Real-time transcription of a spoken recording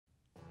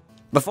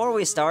Before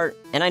we start,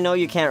 and I know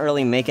you can't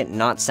really make it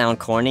not sound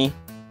corny,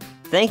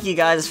 thank you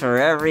guys for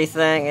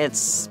everything.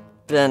 It's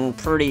been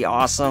pretty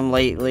awesome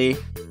lately.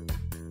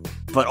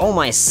 But oh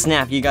my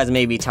snap, you guys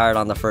may be tired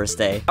on the first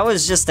day. I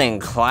was just in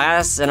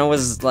class, and it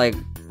was like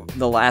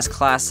the last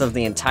class of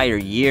the entire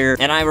year,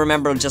 and I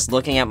remember just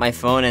looking at my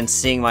phone and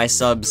seeing my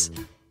subs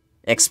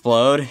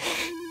explode.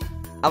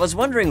 I was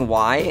wondering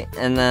why,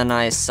 and then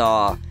I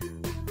saw,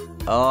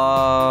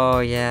 oh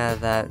yeah,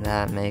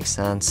 that makes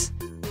sense.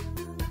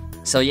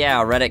 So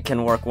yeah, Reddit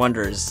can work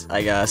wonders,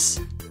 I guess.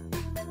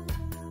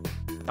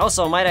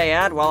 Also, might I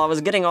add, while I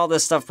was getting all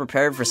this stuff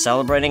prepared for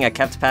celebrating, I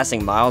kept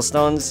passing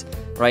milestones.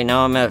 Right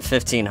now I'm at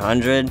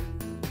 1500.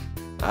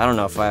 I don't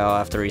know if I'll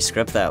have to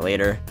re-script that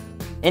later.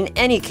 In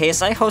any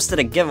case, I hosted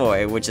a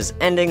giveaway, which is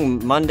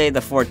ending Monday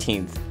the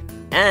 14th,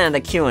 and a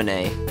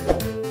Q&A.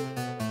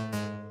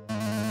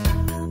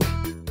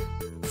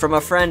 From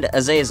a friend,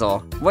 Azazel,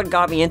 what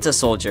got me into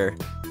Soldier?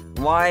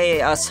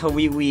 Why us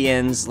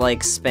Hawaiians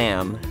like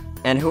spam?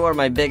 And who are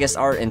my biggest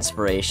art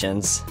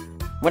inspirations?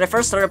 When I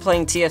first started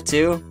playing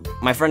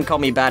TF2, my friend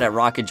called me bad at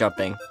rocket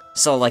jumping.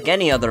 So like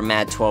any other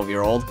mad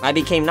 12-year-old, I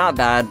became not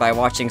bad by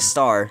watching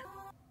Star.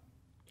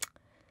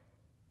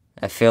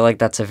 I feel like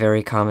that's a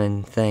very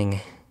common thing.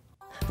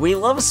 We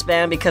love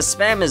spam because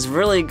spam is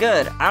really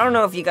good. I don't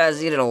know if you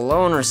guys eat it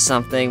alone or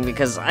something,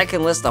 because I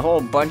can list a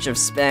whole bunch of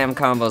spam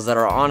combos that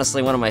are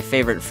honestly one of my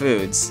favorite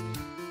foods.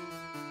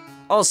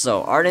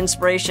 Also, art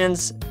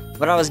inspirations.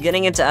 When I was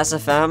getting into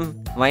SFM,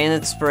 my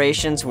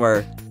inspirations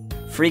were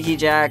Freaky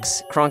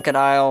Jacks,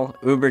 Crocodile,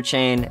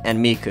 Uberchain, and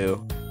Miku.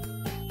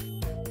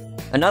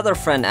 Another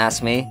friend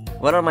asked me,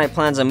 what are my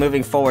plans on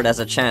moving forward as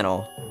a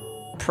channel?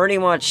 Pretty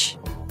much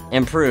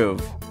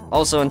improve.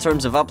 Also, in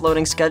terms of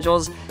uploading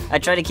schedules, I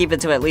try to keep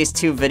it to at least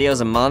 2 videos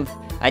a month.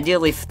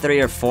 Ideally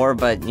 3 or 4,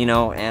 but you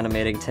know,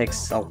 animating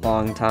takes a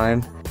long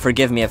time.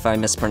 Forgive me if I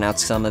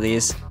mispronounce some of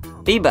these.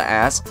 Biba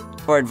asked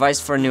for advice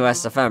for new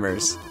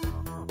SFMers.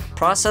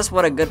 Process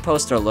what a good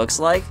poster looks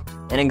like,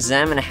 and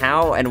examine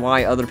how and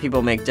why other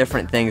people make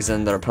different things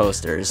in their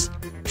posters.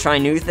 Try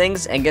new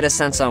things and get a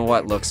sense on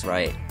what looks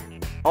right.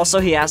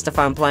 Also, he asked if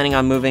I'm planning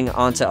on moving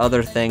on to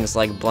other things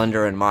like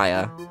Blender and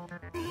Maya.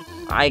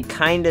 I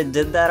kinda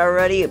did that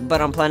already,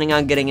 but I'm planning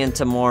on getting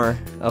into more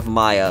of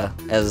Maya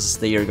as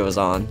the year goes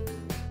on.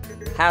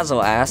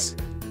 Hazel asks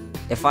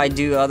if I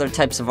do other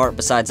types of art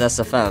besides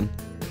SFM.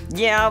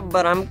 Yeah,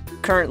 but I'm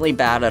currently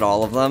bad at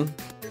all of them.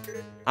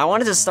 I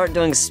wanted to start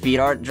doing speed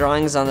art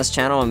drawings on this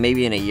channel, and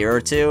maybe in a year or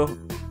two,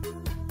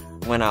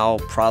 when I'll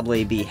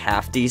probably be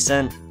half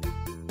decent.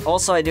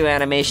 Also, I do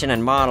animation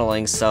and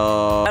modeling,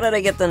 so... How did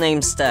I get the name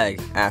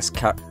Steg? Asked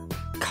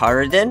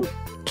Carradin?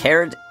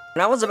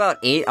 When I was about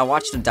 8, I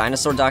watched a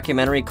dinosaur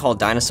documentary called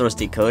Dinosaurs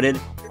Decoded,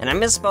 and I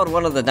misspelled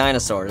one of the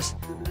dinosaurs.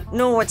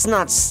 No, it's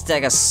not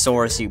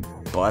Stegosaurus, you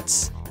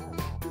butts.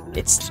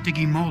 It's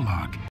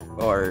Stygimoloch.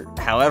 Or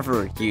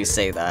however you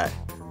say that.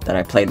 That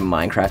I played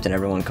Minecraft and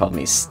everyone called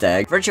me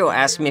Steg. Virtual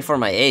asked me for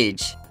my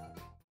age.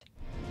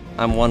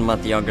 I'm 1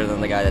 month younger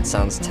than the guy that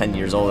sounds 10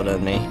 years older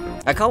than me.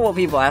 A couple of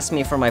people asked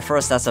me for my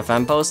first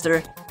SFM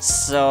poster,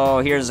 so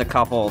here's a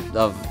couple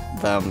of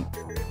them.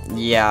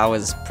 Yeah, I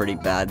was pretty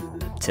bad,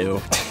 too.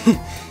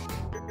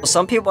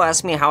 Some people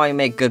ask me how I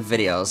make good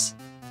videos.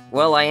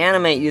 Well, I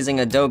animate using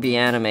Adobe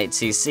Animate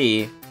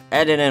CC,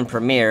 edit in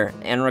Premiere,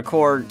 and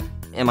record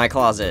in my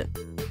closet.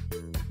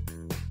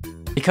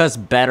 Because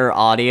better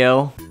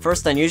audio.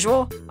 First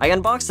unusual, I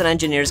unboxed an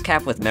engineer's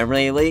cap with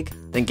memory leak,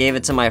 then gave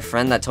it to my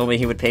friend that told me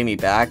he would pay me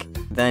back.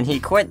 Then he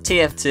quit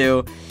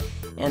TF2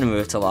 and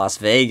moved to Las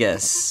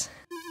Vegas.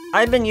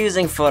 I've been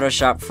using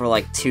Photoshop for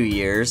like 2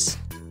 years.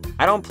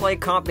 I don't play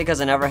comp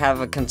because I never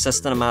have a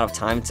consistent amount of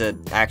time to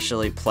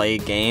actually play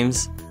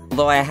games,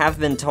 although I have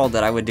been told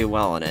that I would do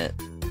well in it.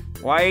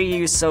 Why are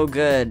you so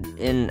good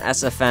in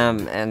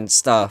SFM and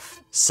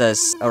stuff?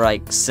 Says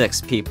alright 6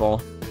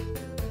 people.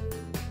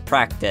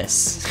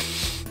 Practice.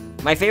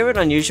 My favorite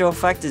unusual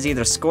effect is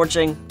either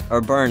scorching or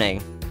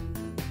burning.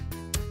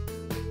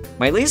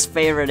 My least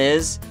favorite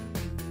is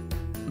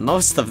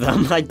most of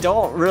them. I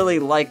don't really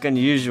like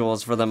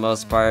unusuals for the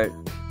most part.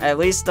 At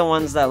least the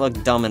ones that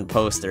look dumb in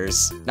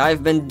posters.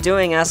 I've been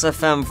doing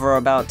SFM for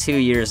about 2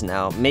 years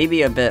now,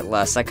 maybe a bit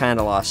less, I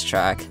kinda lost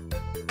track.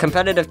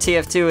 Competitive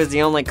TF2 is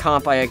the only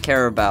comp I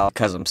care about,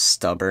 cause I'm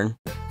stubborn.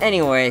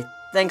 Anyway,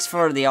 thanks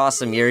for the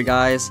awesome year,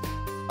 guys.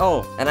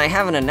 Oh, and I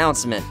have an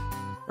announcement.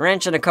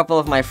 Ranch and a couple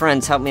of my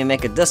friends helped me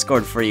make a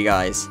Discord for you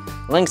guys.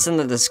 Links in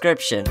the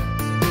description.